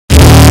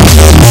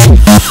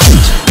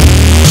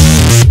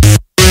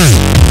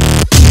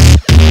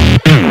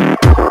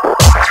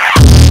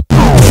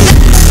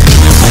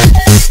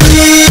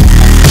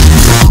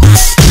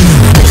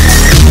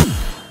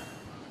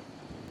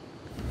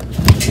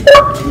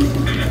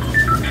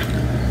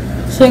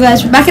So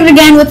guys, we're back at it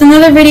again with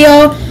another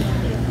video.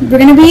 Today we're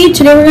gonna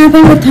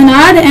play with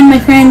Hanad and my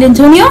friend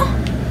Antonio.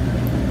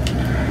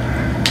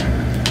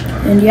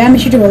 And yeah,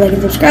 make sure to go like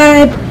and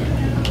subscribe.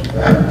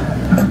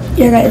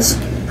 Yeah guys.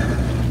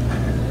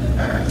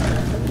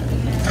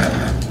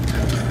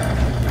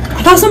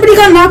 I thought somebody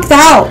got knocked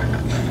out.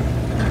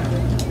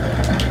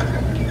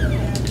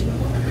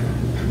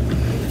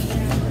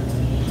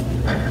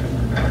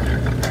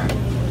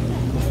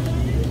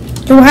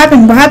 Dude, what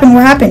happened? What happened?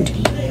 What happened?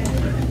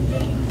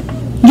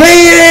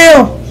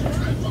 Yeah!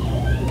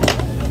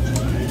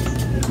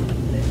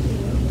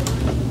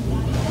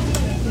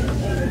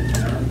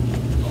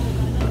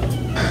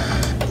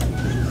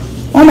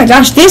 Oh my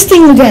gosh, this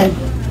thing again.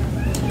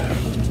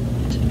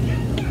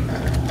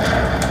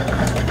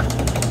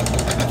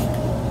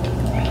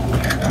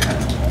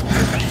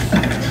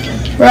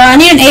 Bro, I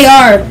need an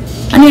AR.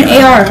 I need an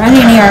AR. I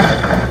need an AR.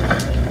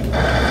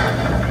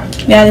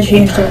 Yeah, they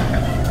changed it.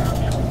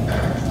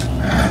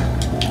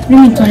 What do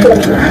you mean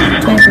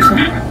 20%?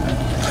 20%.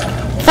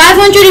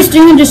 500 is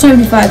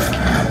 375.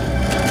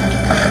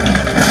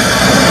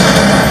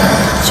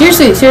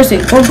 Seriously.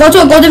 Go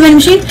to a golden vending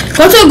machine.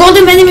 Go to a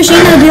golden vending machine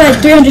and it'll be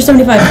like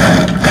 375.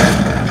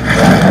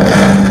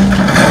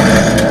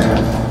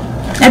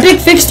 Epic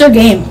fixed their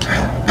game.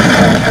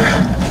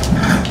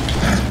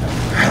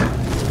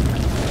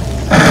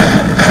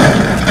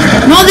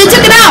 No, they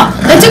took it out.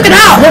 They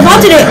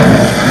vaulted it.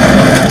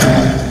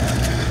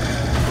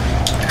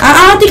 I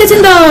don't think it's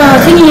in the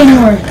thingy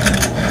anymore.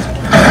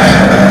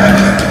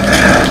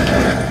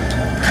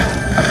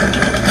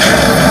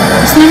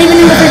 It's not even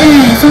in the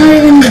freaking. It's not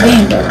even in the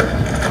game, bro.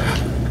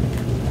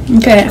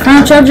 Okay, I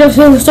found a charge of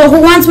who. So who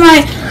wants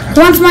my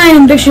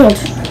big shield?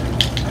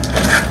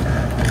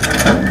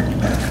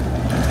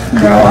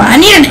 Bro, I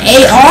need an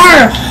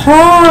AR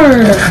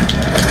hard.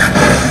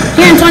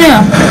 Here,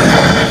 Antonio.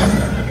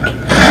 I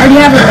already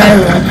have a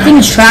better one. The thing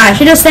is trash.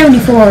 It does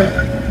 74.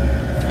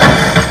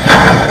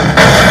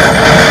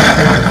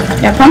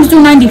 Yeah, pumps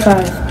do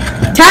 95.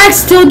 Tags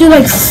still do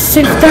like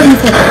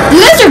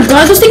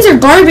 674. Those things are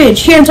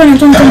garbage. Here, Antonio.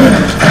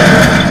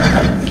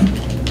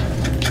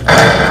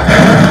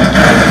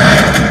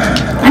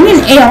 I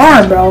need an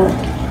AR, bro.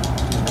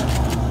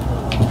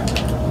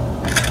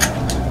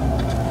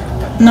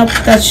 Nope,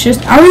 that's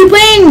just. Are we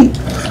playing?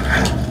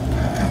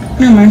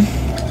 Never mind.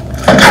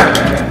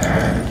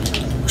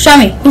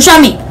 Who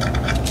shot me?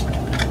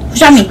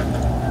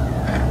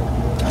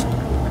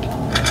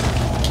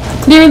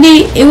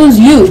 Clearly, it was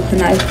you,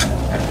 Hanad.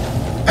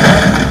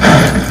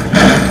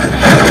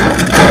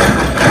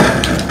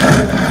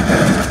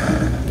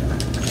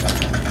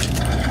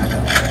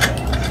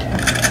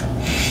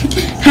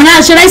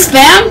 Hanad, should I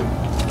spam?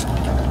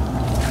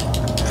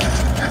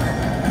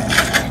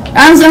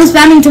 I'm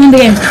spamming to win the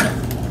game.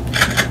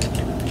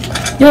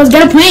 Yo, let's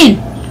get a plane.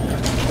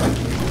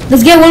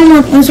 Let's get one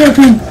more plane. There's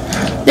people.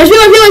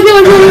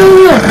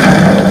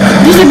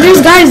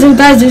 There's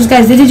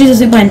guys. They did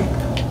just a plane.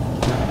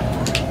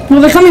 No,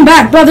 they're coming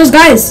back, bro. There's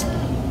guys.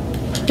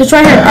 Just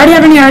right here. I already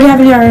have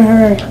an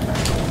here.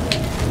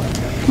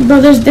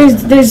 Bro,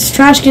 there's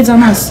trash kids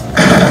on us.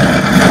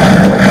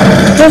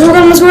 Let's work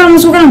on him.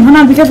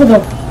 Hanad, be careful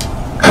though.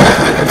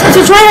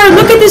 So try hard.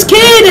 Look at this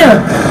kid.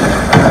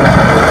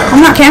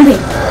 I'm not camping.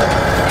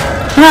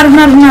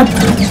 Hanad.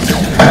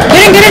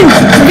 Get in.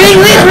 We're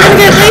getting late. We're gonna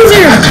get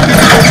laser.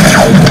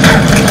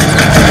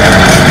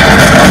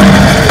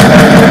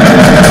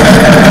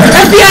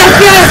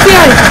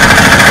 FBI.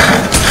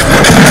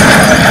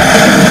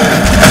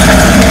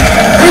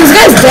 This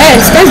guy's dead.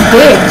 This guy's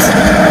big.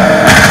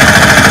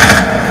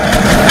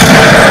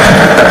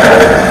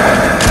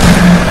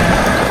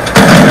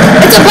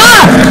 It's a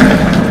bot!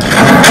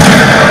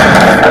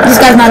 This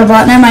guy's not a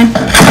bot. Never mind.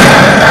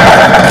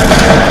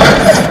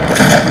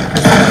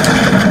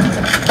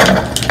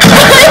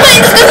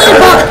 This guy's not a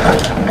bot.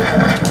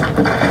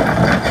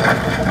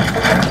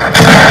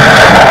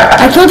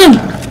 I killed him.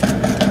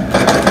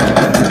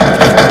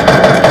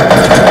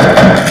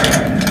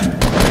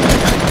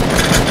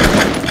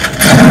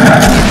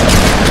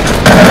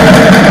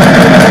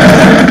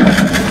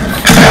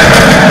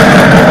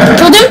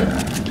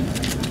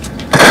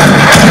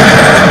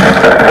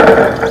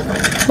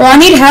 Bro, I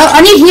need help.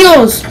 I need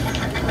heals.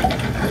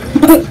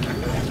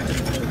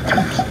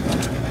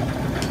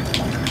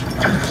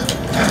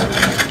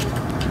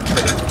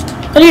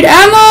 I need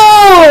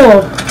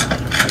ammo.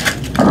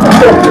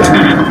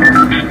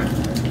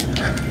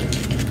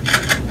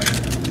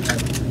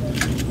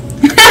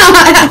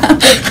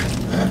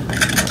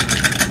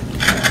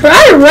 Bro,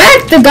 I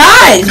wrecked the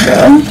guys,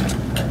 bro.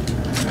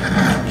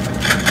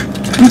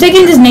 I'm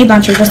taking this nade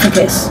launcher just in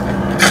case.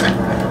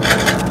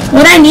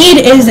 What I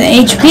need is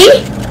an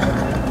HP.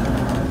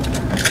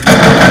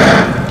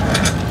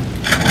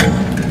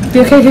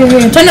 Okay.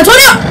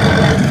 Antonio!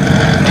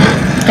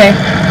 Okay.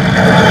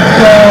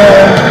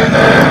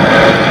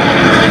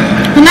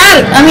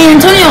 Hanad,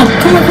 Antonio,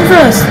 come for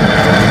us.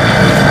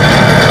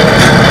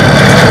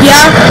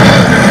 Yeah.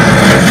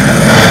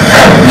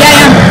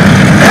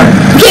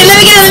 Okay, let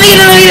me get in.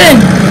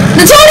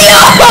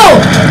 Antonio!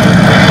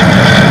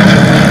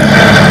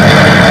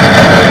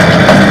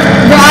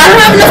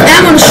 have enough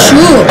ammo to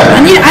shoot.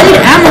 I need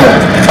ammo.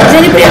 Does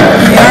anybody have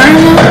AR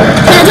ammo?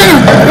 Antonio,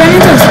 run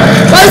into us.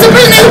 Oh, there's a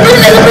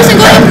person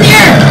going up in the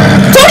air.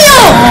 Antonio!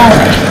 Oh.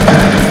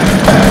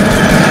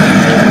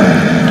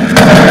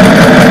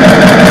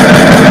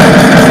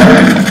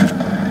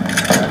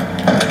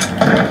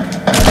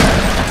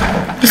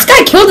 This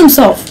guy killed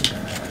himself.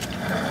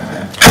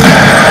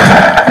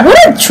 What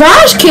a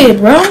trash kid,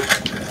 bro.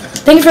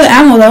 Thank you for the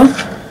ammo, though.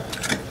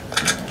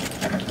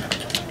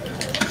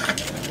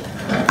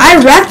 I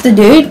wrecked the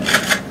dude.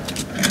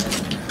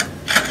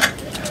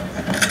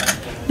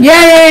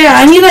 Yeah.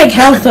 I need, like,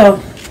 health, though.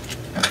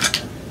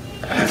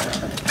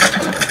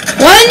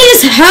 What I need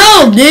is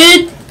health,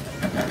 dude.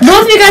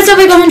 Both of you guys have,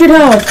 like, 100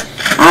 health.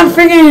 I'm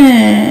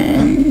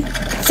freaking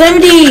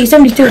 70,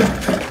 72.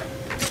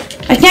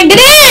 I can't get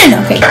in!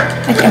 Okay,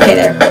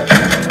 there.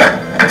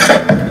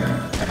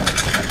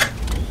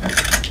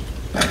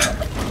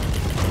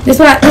 This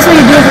is what you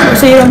do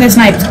so you don't get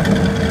sniped.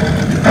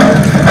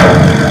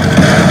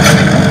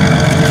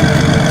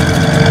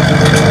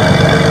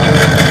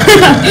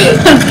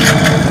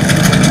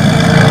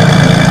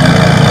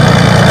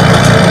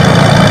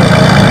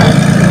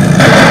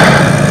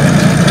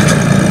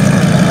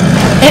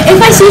 If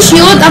I see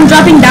shield, I'm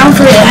dropping down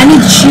for it. I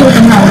need shield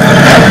and health.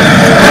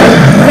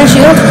 Is that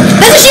shield?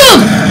 That's a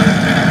shield!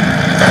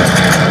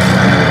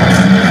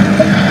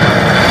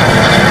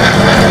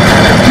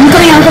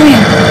 I'm coming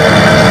in.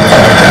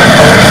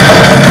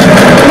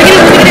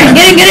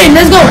 Get in,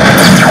 let's go.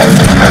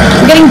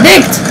 I'm getting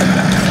dicked.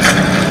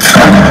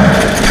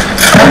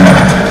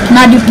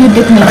 Nah, you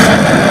dick me.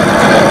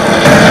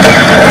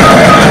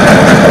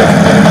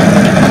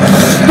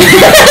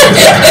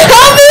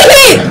 Help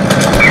me!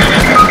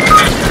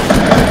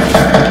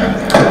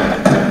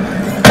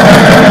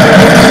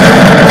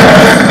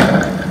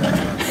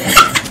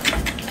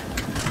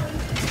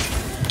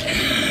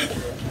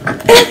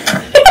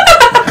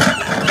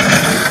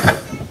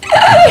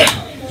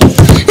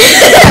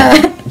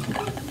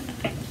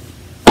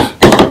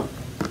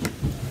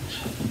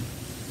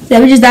 Yeah,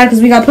 we just died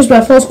because we got pushed by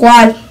a full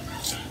squad.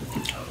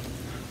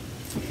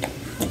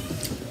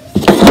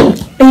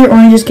 And your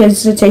oranges, kids,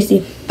 so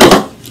tasty.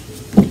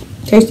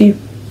 Tasty.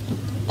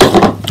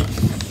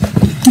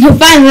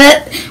 Fine,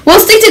 we'll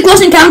stick to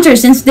close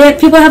encounters since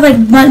people have like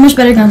much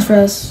better guns for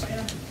us.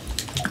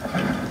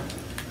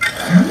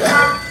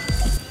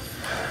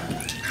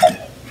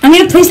 I need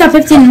to place that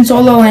 15 in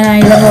solo and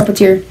I level up a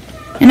tier.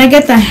 And I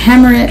get the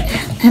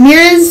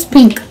Hamira's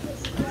pink.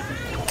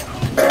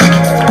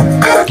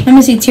 Let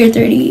me see, tier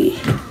 30.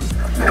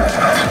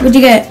 What'd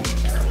you get?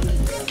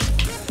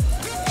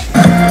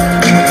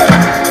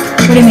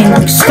 What do you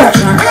mean? Scratch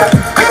mark.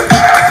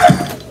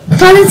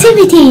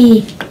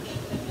 Positivity!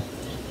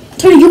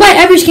 Tony, you buy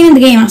every skin in the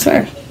game, I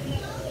swear.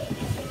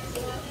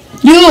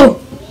 You!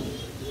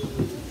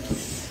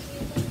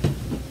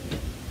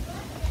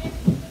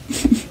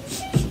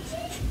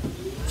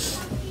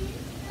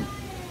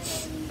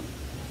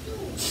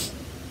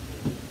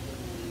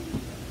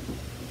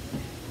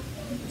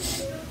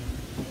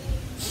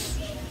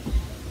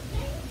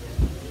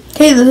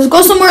 Okay, let's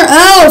go somewhere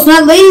else,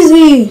 not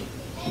lazy.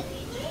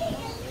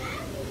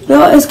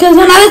 Yo, it's because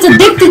I'm not as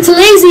addicted to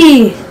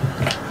lazy.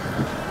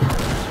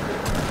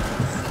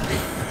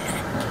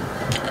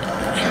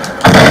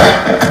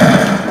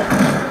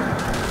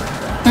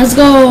 Let's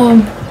go.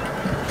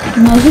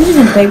 No, this is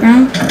a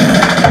playground.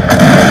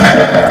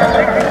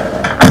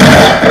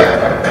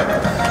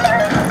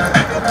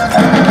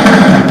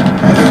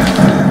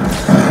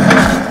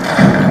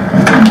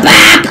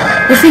 Bap!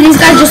 You see, these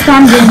guys just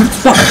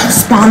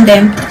spawned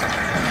in.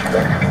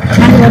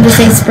 Might as well just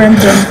say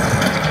spermed in.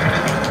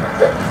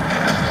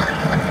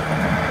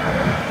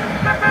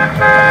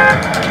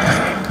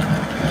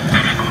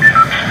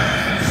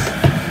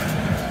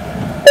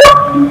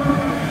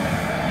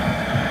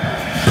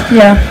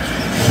 Yeah.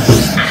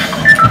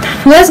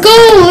 Let's go.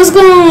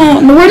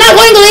 No, we're not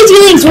going to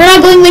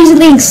lazy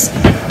links.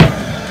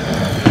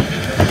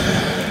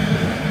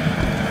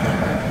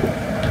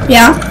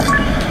 Yeah.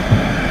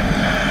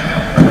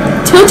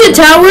 Tilted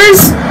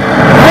towers?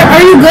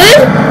 Are you good?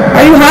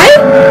 Are you high?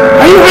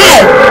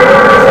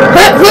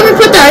 Whoever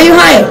put that, are you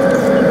high?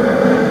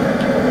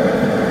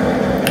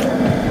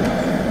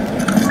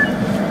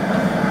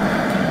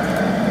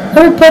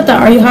 Whoever put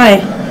that, are you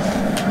high?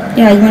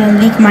 Yeah, you wanna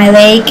leak my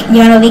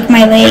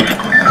lake?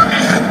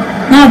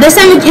 No, this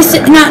time it's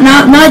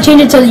not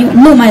change it till you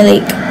move my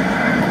lake.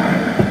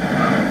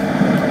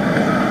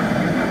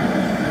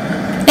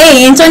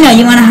 Hey, Antonio,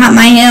 you wanna hop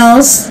my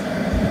hills?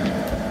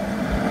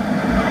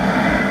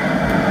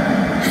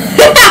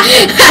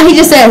 He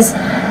just says,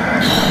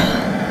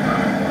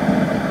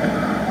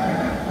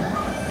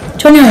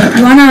 Antonio,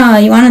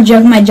 you wanna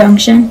jug my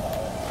junction?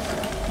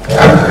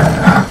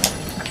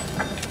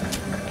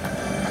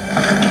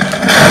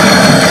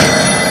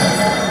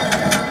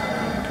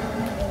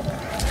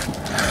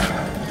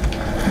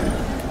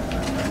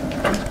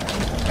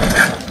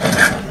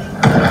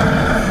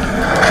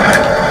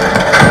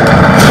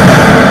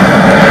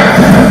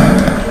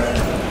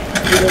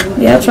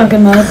 Yeah,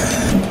 trucking mode.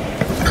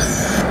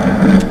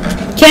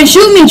 Can't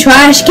shoot me,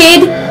 trash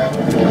kid.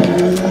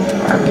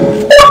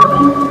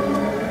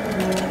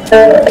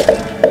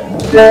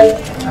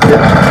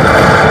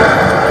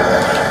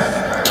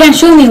 Can't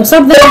shoot me. What's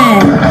up then?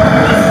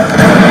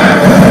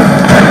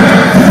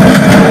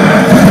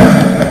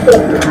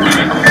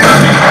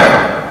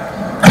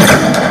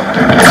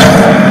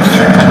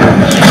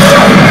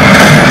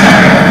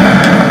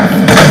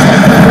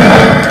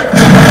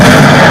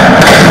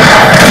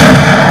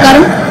 Got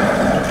him.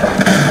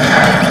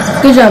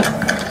 Good job.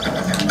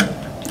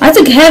 I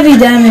took heavy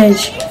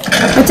damage.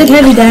 I took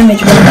heavy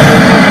damage, bro.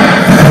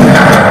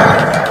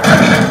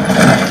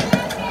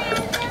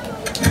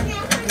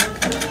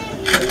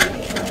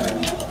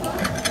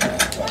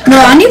 No,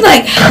 I need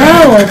like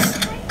health.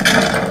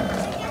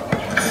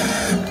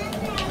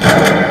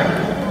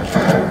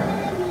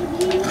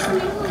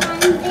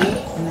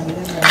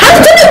 How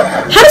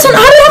do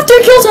you have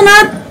 3 kills on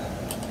that?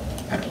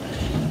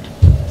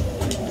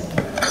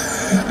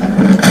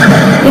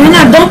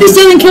 Yeah, don't be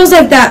stealing kills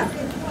like that.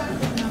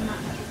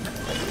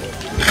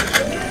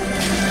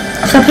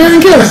 Stop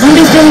stealing kills. Don't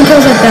be stealing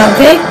kills like that,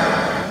 okay?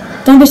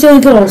 Don't be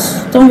stealing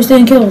kills. Don't be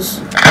stealing kills.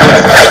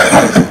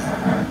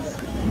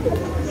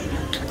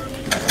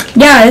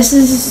 Yeah, this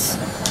is...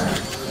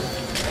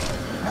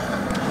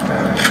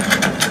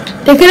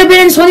 They could have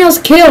been Antonio's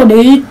kill,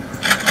 dude.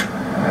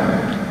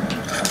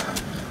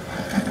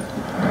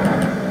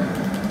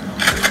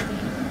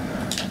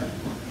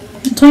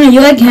 Antonio,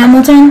 you like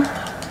Hamilton?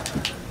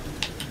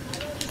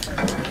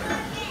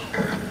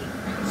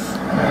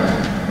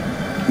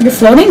 You're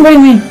floating? What do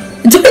you mean?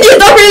 Don't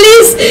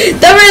release!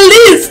 Don't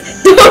release!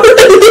 Don't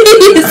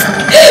release!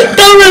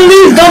 Don't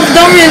release!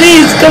 Don't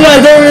release! Come on,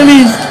 don't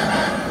release!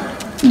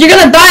 You're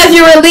gonna die if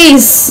you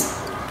release!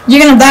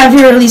 You're gonna die if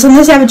you release,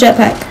 unless you have a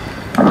jetpack.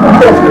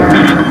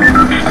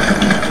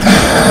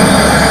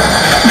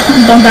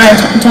 Don't die,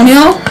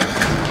 Antonio!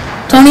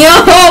 Antonio!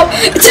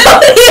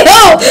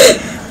 Antonio!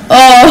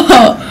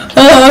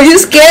 Oh, you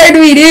scared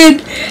me,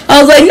 dude! I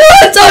was like, no,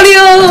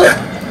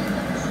 Antonio!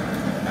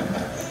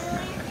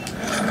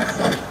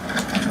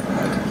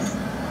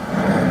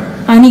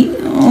 I need,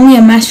 only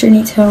a master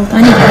needs health.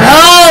 I need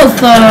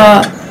health!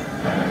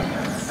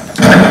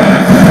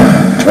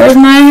 Where's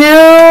my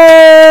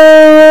health?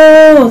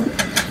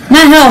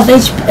 Not health,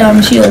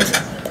 shield.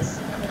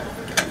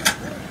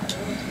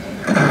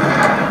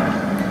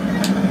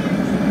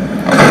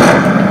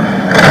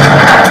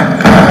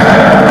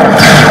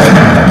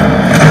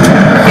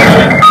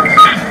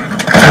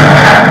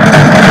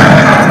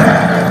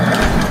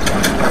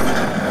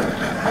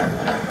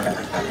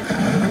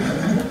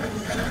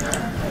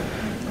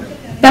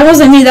 That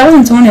wasn't me, that was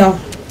Antonio.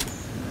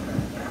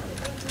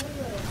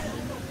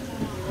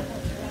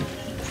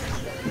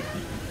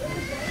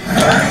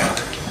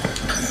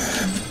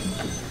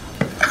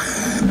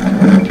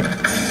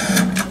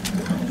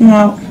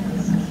 No.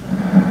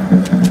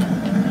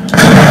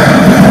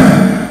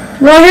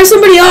 Well, here's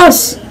somebody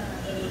else.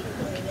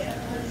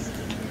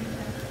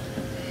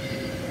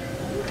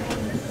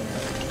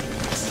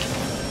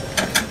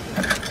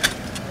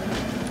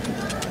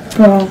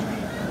 Bro.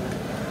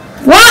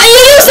 What?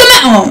 You used to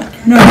oh,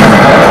 no.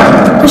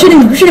 Who's shooting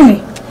me? Who's shooting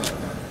me?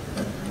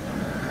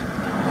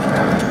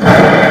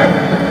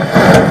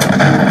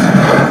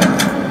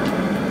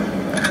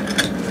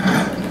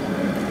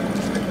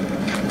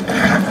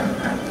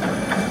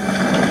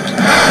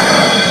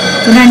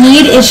 What I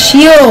need is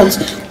shields.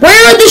 Where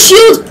are the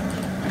shields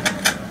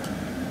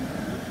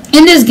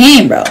in this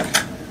game, bro?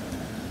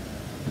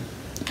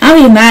 I'll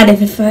be mad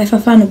if I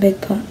find a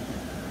big pot.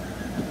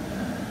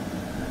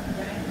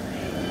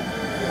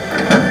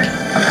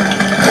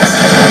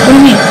 What do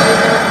you mean?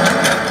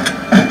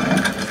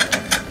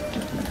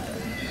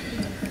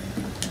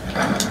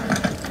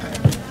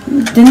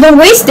 Then don't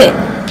waste it.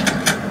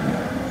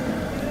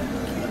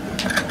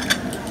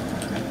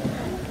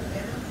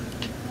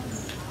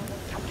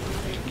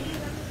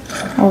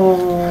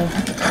 Oh.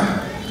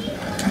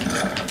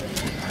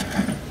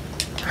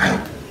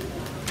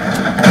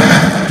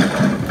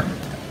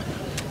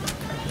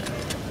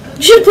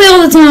 You should play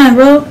all the time,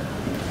 bro.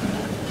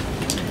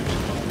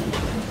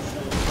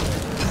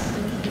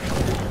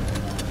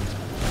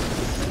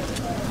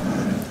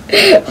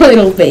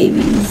 Little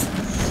babies.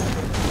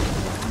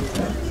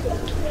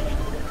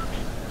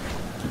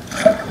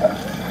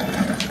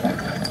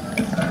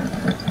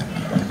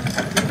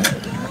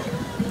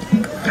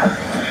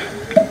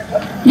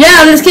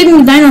 Yeah, let's keep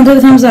me dino until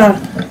the time's out.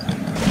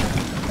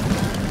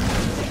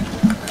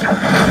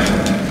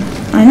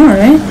 I know,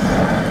 right?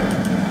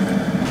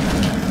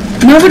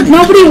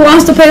 Nobody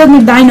wants to play with me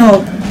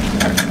dino.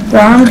 Bro,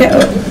 I'm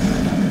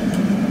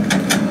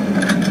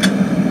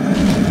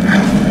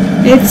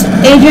It's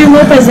Adrian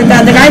Lopez, the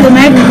guy, the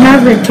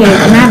Maverick kid,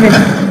 the Maverick.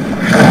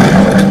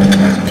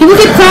 People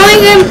keep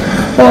calling him,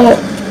 well,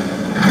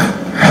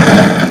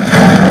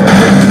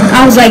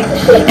 I was like,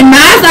 in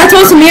math, I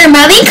told Samir,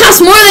 Maline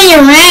costs more than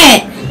your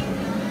rent.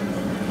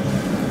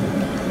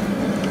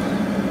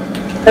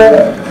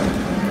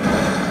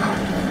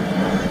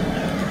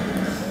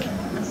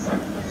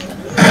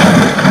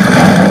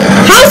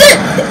 How's it?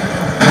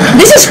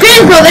 This is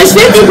guys, bro, there's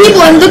 50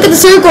 people and look at the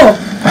circle.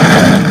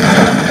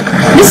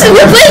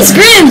 We're playing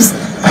scrims.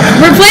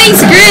 We're playing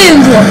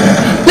scrims.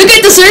 Look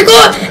at the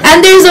circle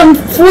and there's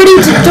 40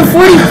 to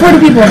 40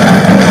 people.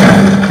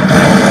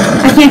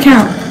 I can't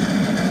count.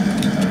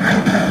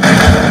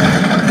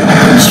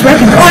 I'm just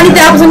wrecking. Oh, I need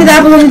the apples, I need the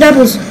apples, I need the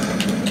apples.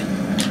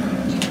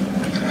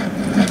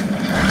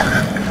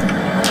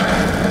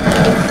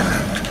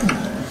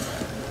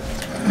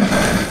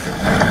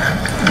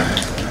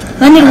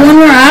 I need one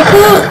more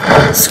apple.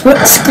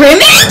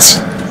 Scrimmage?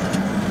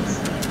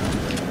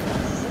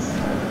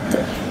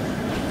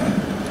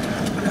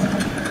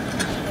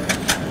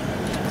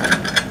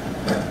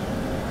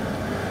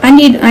 I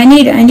need. I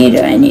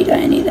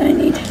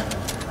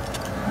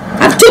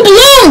have 2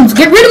 balloons!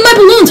 Get rid of my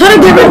balloons! How do I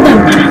get rid of them?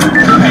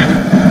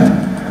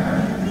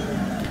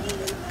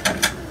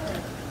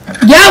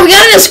 Yeah, we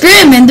got in a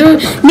scrim and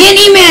me and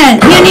E-Man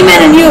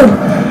and you.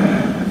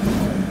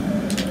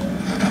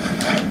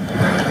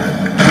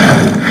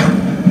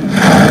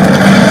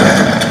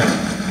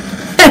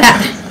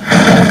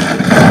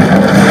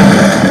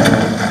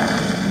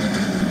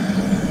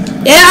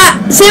 Yeah,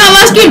 see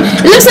my screen.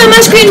 It looks like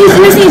my screen he's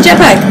missing his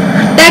jetpack.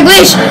 That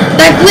glitch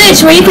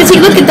where you can see,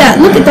 look at that.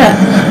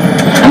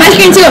 On my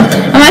screen too.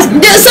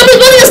 Somebody's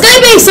building a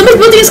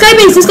sky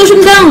base. Let's go shoot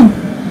him down.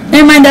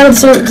 Never mind, that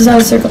was a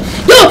circle.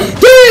 Yo,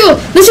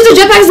 let's use the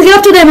jetpacks to get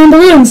up to them and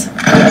balloons.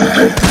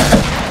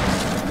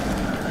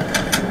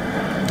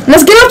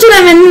 Let's get up to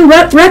them and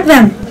wreck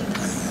them.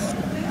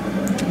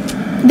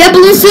 Get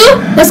balloons too?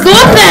 Let's go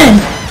up then.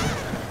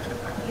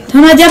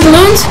 Tell me, do you have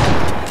balloons?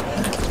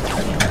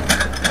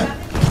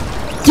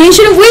 You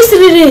should have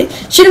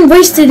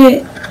wasted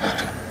it.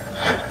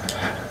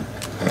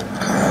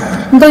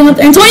 I'm going up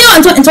there.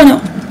 Antonio!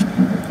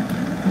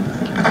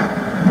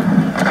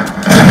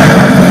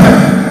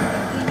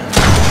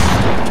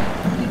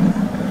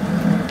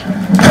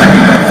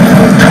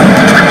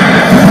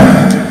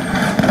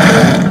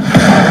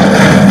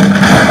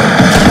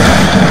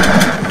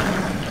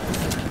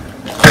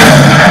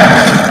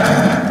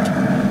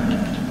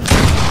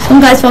 Some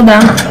guys fell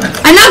down.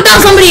 I knocked down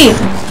somebody!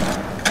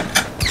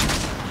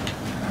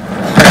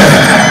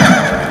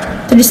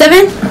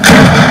 37?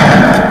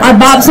 I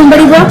bopped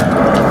somebody, bro.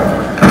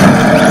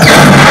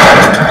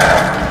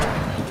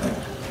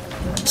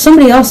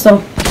 Somebody else,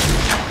 though.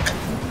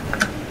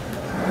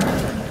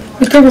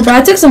 Be careful, bro.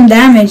 I took some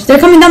damage. They're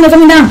coming down. Come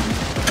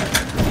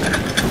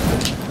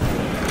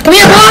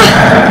here, bro.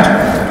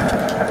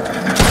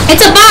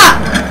 It's a bot.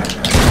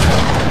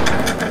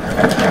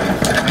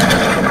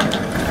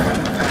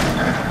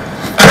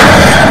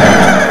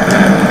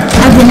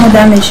 I did no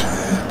damage.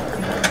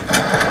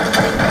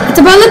 It's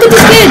a bot. Look at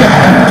this kid.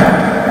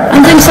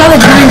 I'm doing solid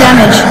 9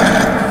 damage.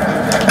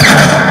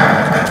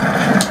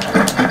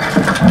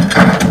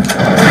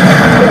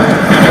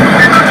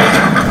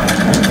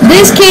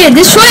 This kid,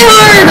 this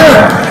tryhard!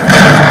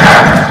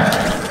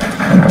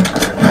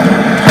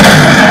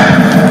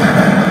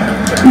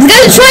 This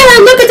guy's a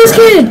tryhard, look at this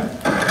kid!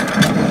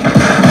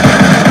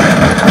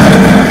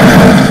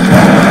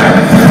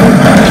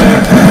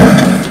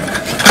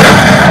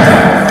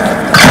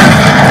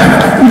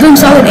 I'm doing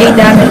solid 8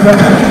 damage, bro.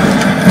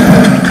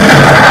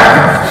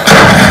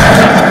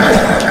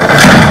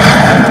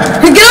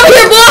 Get over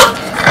here, boy!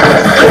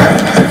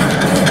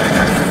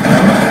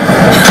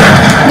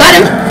 Got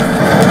him!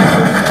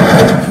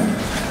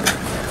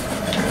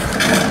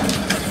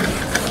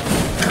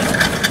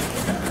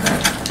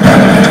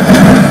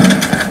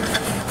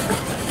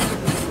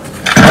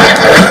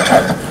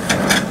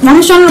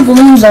 I'm showing the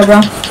balloons though,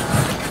 bro.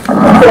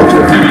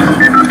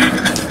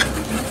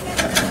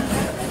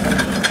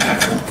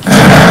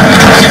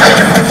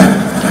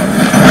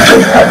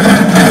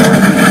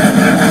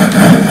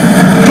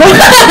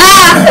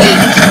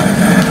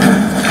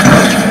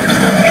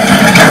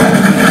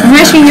 I'm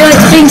actually like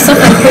doing stuff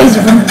like crazy,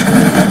 bro.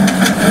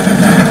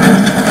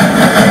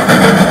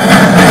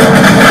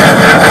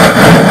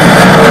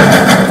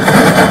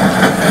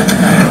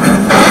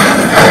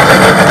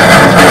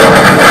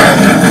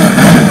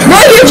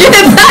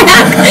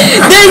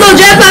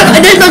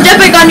 There's no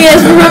jetpack on you.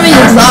 It's from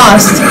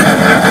exhaust.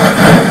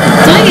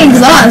 It's doing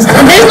exhaust.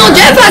 And there's no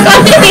jetpack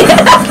on me.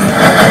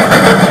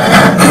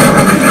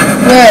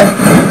 Where?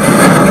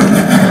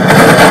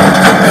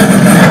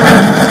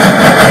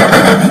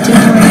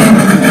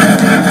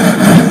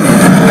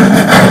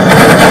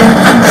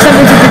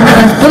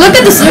 But look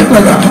at the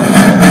circle though.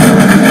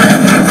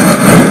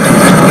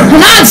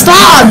 Hanad,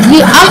 stop!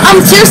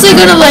 I'm seriously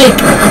gonna like.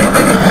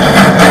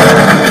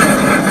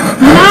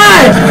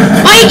 Hanad!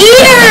 My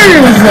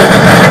ears!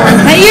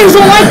 My ears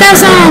don't like that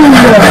sound!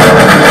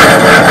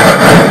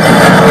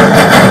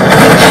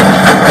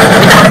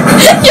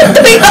 You're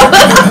doing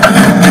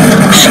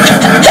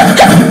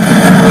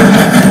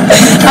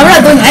I'm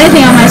not doing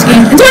anything on my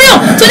screen.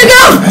 Antonio!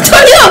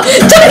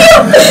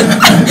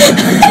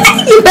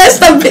 You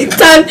messed up big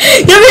time.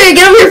 Get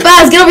over here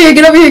fast. Get over here.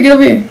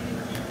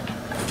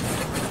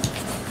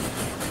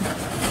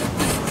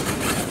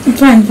 I'm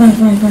fine.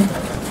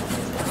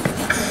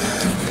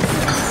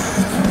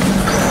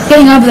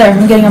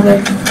 I'm getting up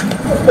there.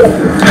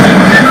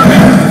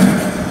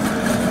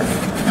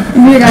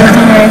 I'm here, guys.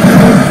 Don't worry.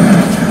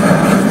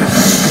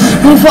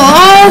 We fall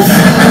off.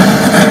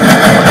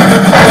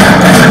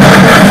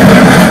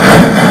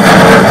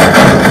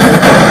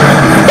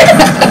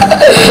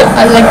 I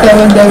like that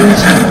one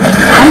damage.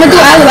 I'm gonna do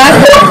Al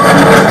Akbar.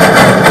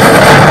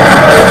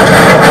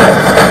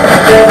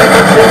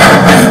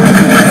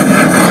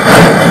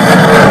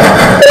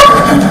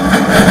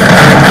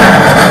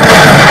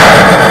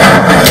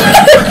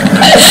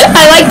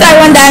 I like that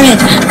one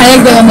damage. I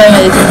like that one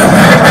damage.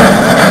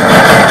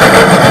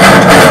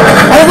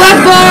 Al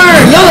Akbar!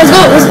 Yo, let's go.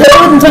 Let's go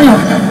with Antonio.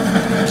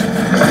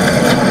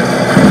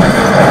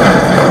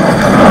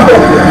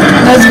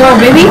 Let's go,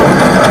 baby.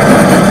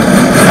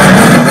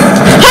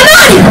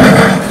 Hanad!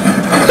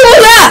 Who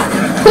was that?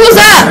 Who was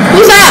that?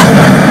 Who's that?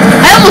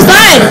 I almost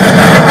died.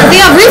 I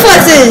think I have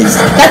reflexes.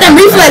 Got them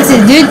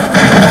reflexes, dude.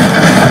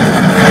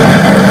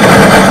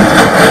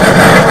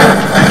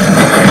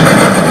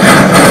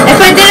 If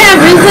I didn't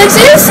have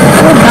reflexes, I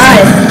would have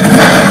died.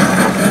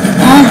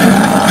 Oh my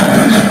god.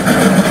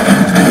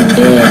 I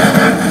did.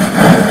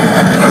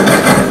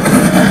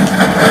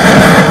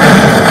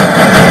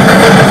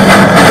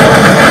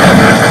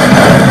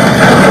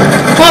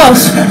 Oh,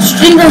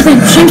 stream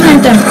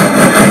snipe them.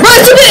 Bro,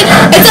 it's too big!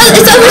 It's us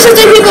versus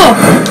 3 people!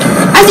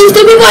 I see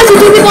 2 people, I see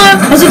 2 people,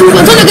 I see 2 people.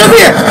 Antonio, get up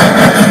here!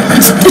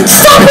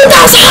 Stop with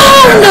that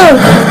sound!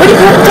 What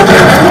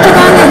type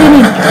of angle do you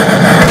need?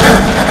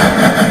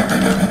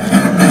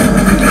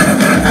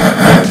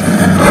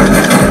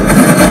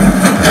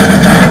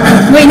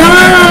 Wait, no.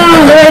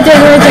 They're right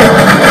there.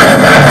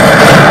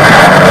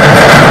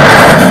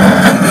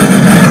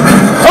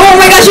 Oh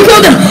my gosh, you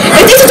killed him!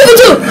 It's a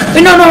 2v2!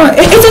 Wait, no.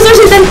 It's us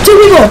versus them 2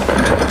 people.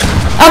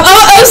 I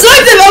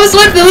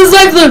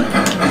swiped them!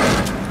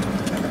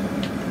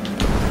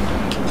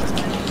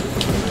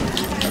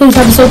 Please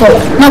have the circle.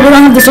 No, we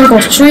don't have the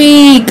circle.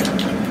 Streak!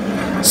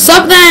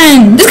 Suck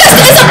then! This guy's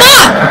it's a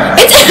bot!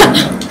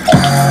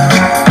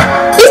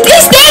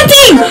 He's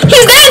dancing!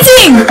 He's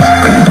dancing!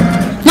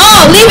 No,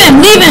 leave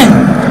him!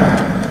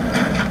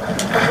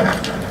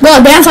 Bro,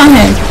 dance on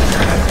him.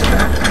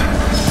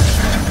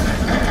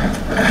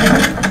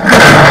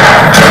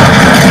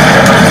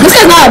 This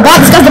guy's not a bot,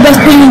 this guy's the best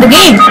player in the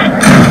game.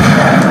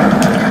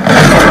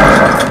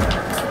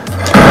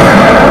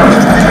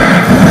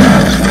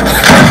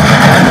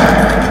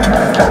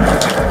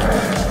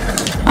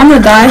 I'm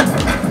gonna die.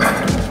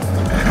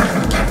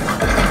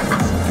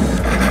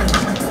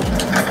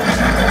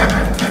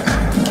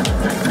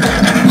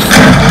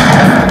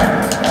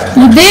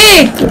 You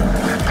dick!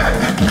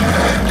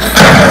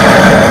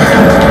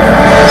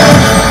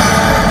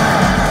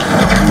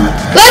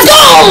 Let's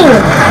go!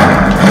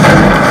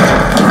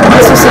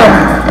 That's what's up.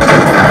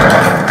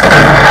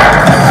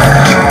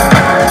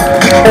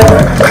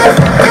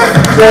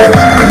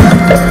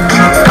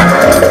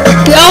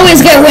 We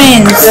always get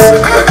wins.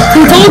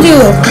 Who told you?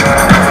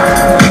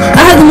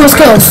 I have the most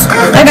kills.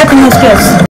 I got the most kills.